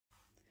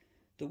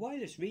The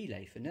wireless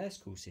relay for nurse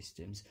call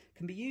systems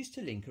can be used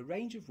to link a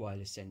range of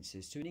wireless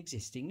sensors to an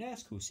existing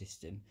nurse call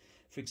system,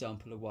 for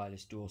example a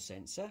wireless door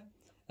sensor,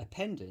 a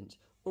pendant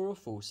or a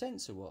full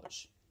sensor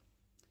watch.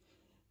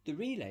 The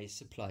relay is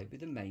supplied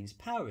with a mains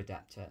power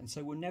adapter and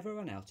so will never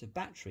run out of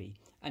battery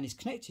and is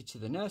connected to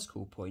the nurse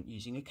call point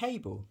using a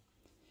cable.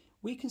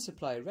 We can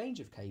supply a range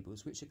of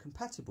cables which are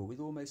compatible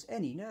with almost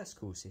any nurse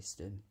call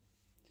system.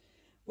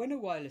 When a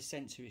wireless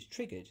sensor is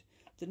triggered,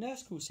 the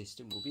nurse call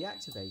system will be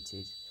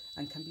activated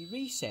and can be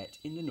reset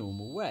in the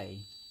normal way.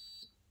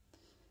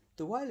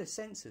 The wireless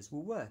sensors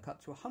will work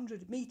up to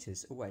 100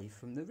 metres away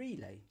from the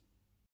relay.